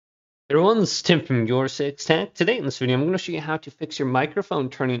Everyone, this is Tim from Your Six Tech. Today in this video, I'm going to show you how to fix your microphone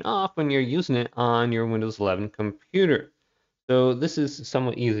turning off when you're using it on your Windows 11 computer. So this is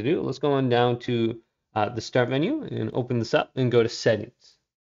somewhat easy to do. Let's go on down to the Start menu and open this up and go to Settings.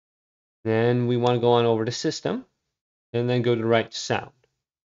 Then we want to go on over to System and then go to Right to Sound.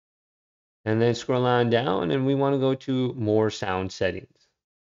 And then scroll on down and we want to go to More Sound Settings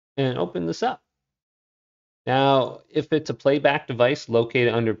and open this up. Now, if it's a playback device,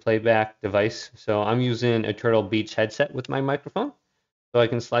 located under playback device. So I'm using a Turtle Beach headset with my microphone. So I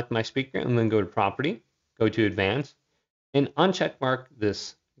can select my speaker and then go to Property, go to Advanced, and uncheck mark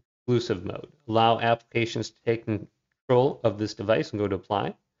this exclusive mode. Allow applications to take control of this device and go to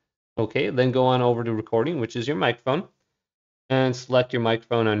Apply. Okay, then go on over to Recording, which is your microphone, and select your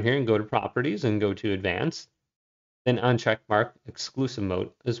microphone on here and go to Properties and go to Advanced. Then uncheck mark exclusive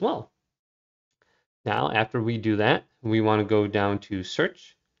mode as well. Now, after we do that, we want to go down to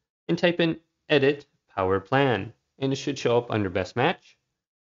Search and type in Edit Power Plan, and it should show up under Best Match.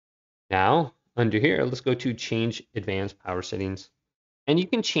 Now, under here, let's go to Change Advanced Power Settings. And you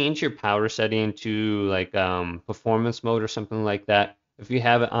can change your power setting to like performance mode or something like that. If you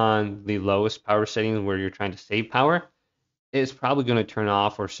have it on the lowest power settings where you're trying to save power, it's probably going to turn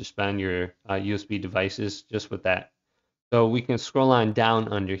off or suspend your USB devices just with that. So we can scroll on down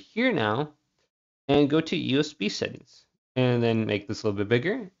under here now and go to USB settings and then make this a little bit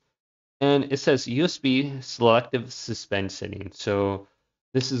bigger. And it says USB Selective Suspend setting. So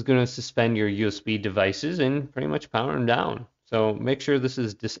this is going to suspend your USB devices and pretty much power them down. So make sure this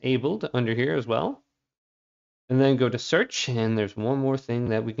is disabled under here as well. And then go to search, and there's one more thing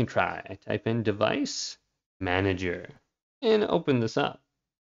that we can try. Type in Device Manager and open this up.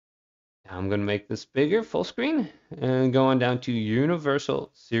 Now I'm going to make this bigger, full screen, and go on down to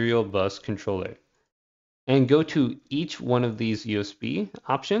Universal Serial Bus Controller. And go to each one of these USB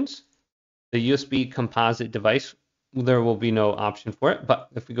options. The USB composite device, there will be no option for it, but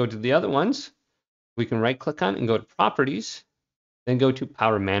if we go to the other ones, we can right click on it and go to Properties, then go to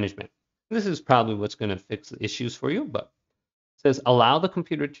Power Management. This is probably what's going to fix the issues for you, but it says allow the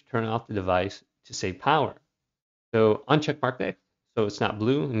computer to turn off the device to save power. So uncheck mark that so it's not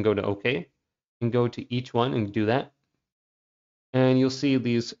blue and go to OK, and go to each one and do that. And you'll see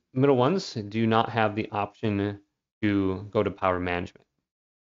these middle ones do not have the option to go to power management.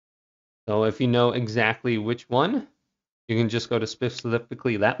 So if you know exactly which one, you can just go to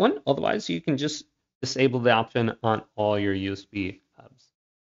specifically that one. Otherwise, you can just disable the option on all your USB hubs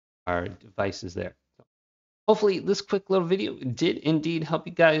or devices there. So hopefully this quick little video did indeed help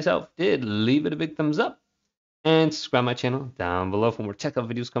you guys out. If it did, leave it a big thumbs up and subscribe my channel down below for more tech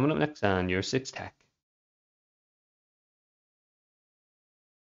videos coming up next on Your Six Tech.